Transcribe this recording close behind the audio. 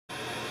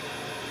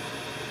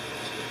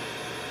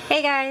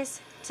Hey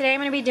guys, today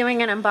I'm going to be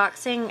doing an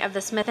unboxing of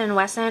the Smith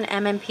Wesson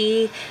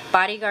M&P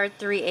Bodyguard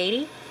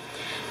 380.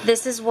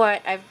 This is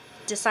what I've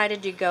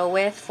decided to go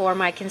with for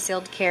my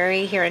concealed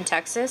carry here in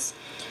Texas.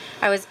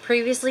 I was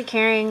previously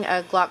carrying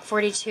a Glock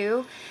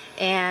 42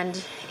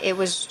 and it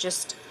was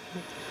just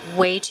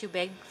way too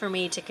big for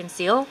me to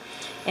conceal,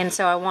 and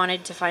so I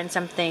wanted to find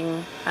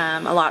something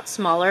a lot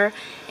smaller,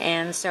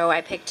 and so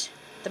I picked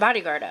the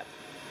Bodyguard up.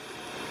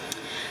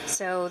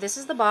 So this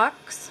is the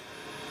box.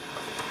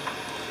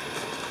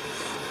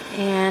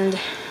 And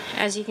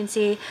as you can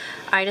see,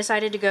 I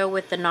decided to go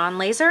with the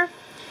non-laser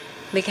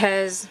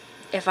because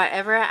if I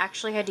ever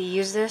actually had to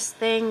use this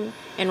thing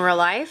in real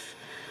life,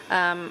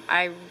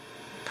 I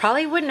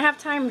probably wouldn't have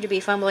time to be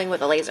fumbling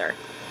with a laser.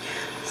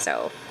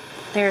 So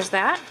there's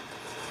that.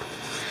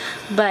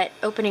 But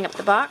opening up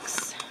the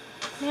box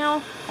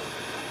now,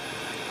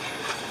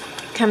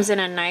 it comes in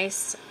a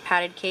nice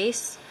padded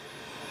case.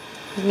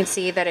 You can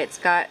see that it's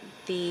got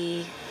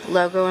the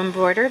logo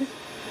embroidered.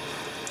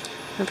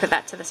 I'm going to put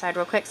that to the side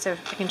real quick so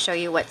I can show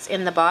you what's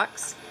in the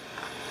box.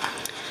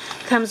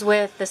 Comes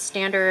with the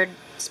standard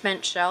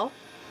spent shell,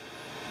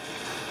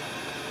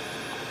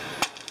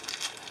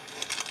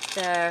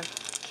 the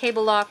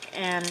cable lock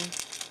and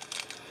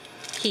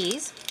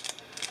keys,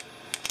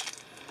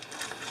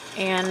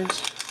 and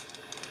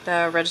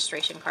the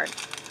registration card.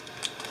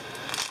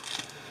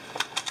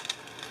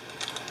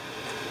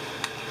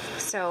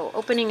 So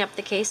opening up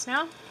the case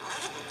now.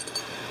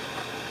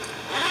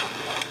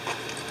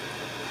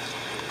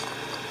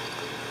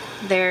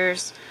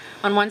 There's,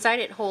 on one side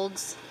it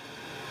holds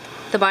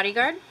the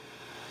Bodyguard,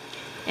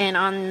 and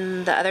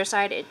on the other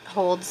side it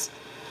holds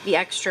the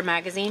extra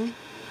magazine,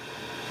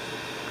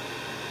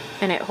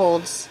 and it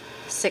holds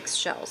 6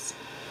 shells.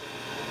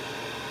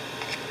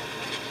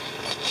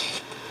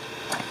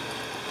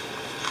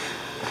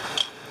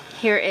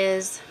 Here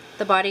is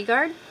the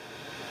Bodyguard,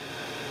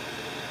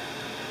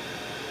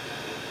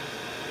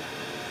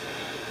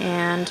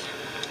 and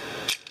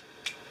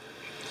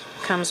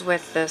comes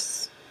with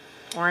this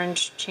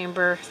orange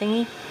chamber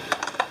thingy.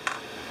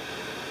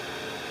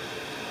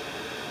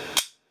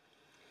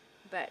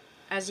 But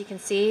as you can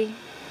see,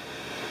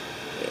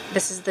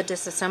 this is the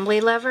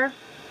disassembly lever,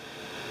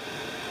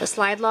 the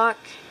slide lock,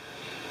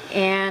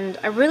 and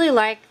I really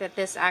like that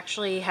this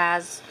actually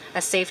has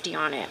a safety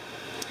on it.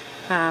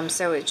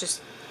 So it's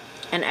just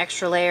an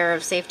extra layer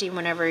of safety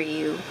whenever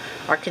you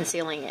are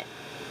concealing it.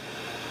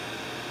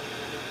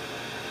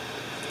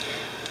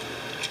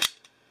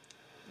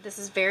 This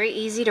is very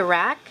easy to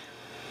rack.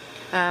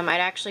 I'd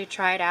actually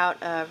tried out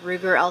a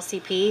Ruger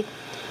LCP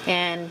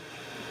and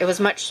it was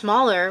much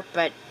smaller,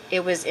 but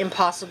it was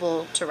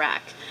impossible to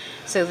rack.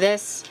 So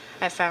this,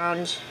 I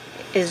found,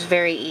 is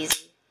very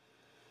easy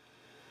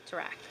to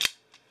rack.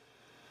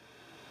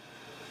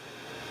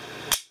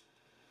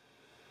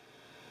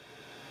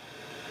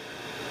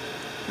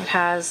 It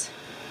has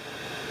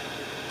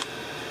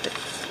the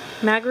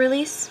mag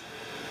release,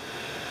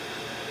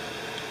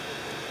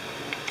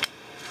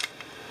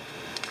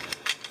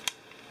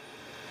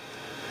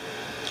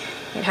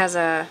 it has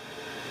a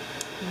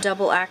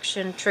double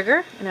action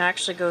trigger, and it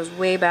actually goes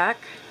way back,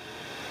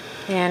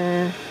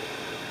 and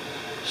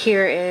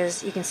here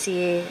is, you can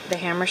see the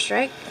hammer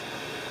strike.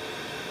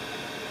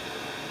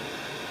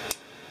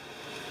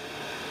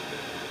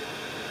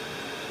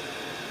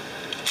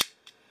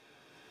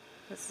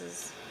 This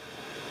is,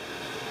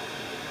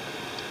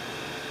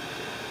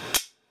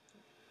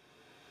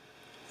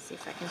 see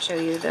if I can show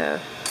you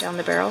down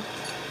the barrel.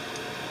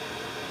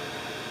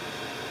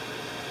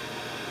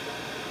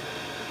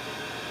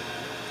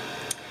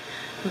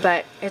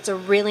 But it's a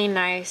really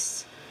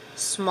nice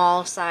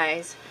small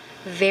size,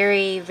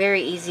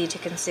 very easy to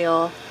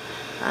conceal.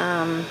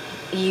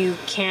 You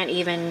can't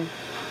even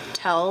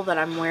tell that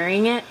I'm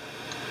wearing it,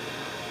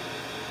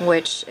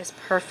 which is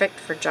perfect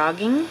for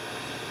jogging.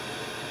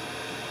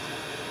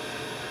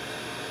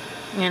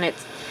 And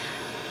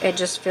it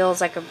just feels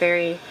like a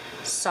very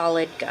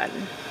solid gun.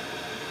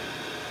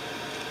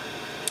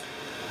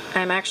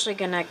 I'm actually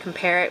gonna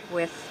compare it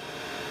with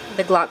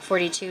the Glock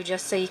 42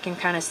 just so you can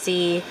kind of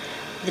see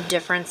the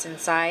difference in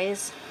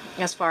size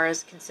as far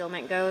as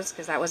concealment goes,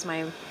 because that was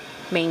my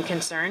main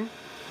concern.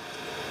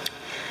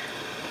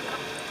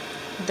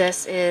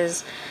 This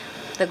is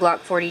the Glock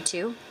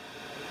 42,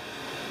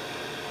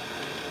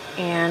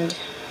 and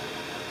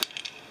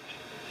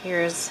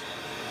here's,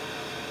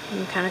 you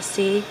can kind of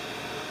see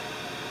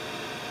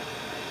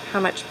how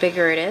much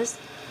bigger it is.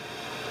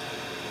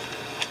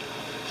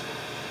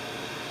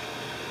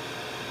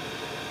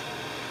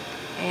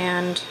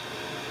 And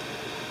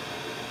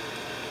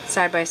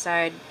side by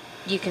side,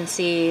 you can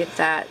see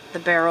that the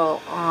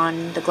barrel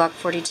on the Glock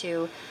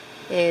 42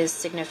 is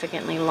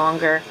significantly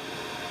longer,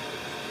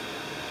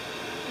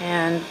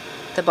 and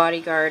the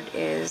Bodyguard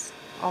is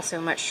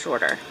also much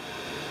shorter.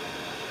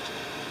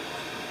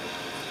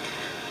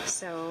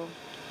 So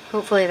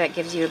hopefully that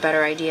gives you a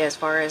better idea as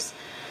far as,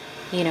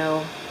 you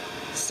know,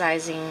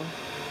 sizing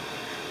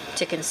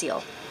to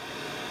conceal.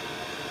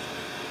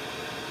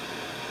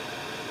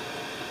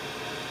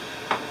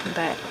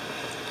 But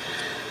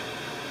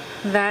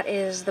that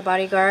is the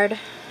Bodyguard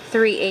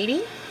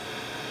 380,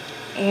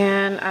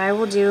 and I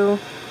will do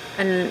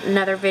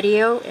another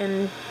video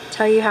and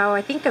tell you how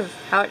I think of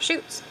how it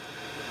shoots.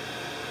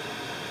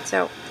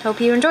 So, hope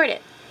you enjoyed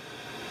it.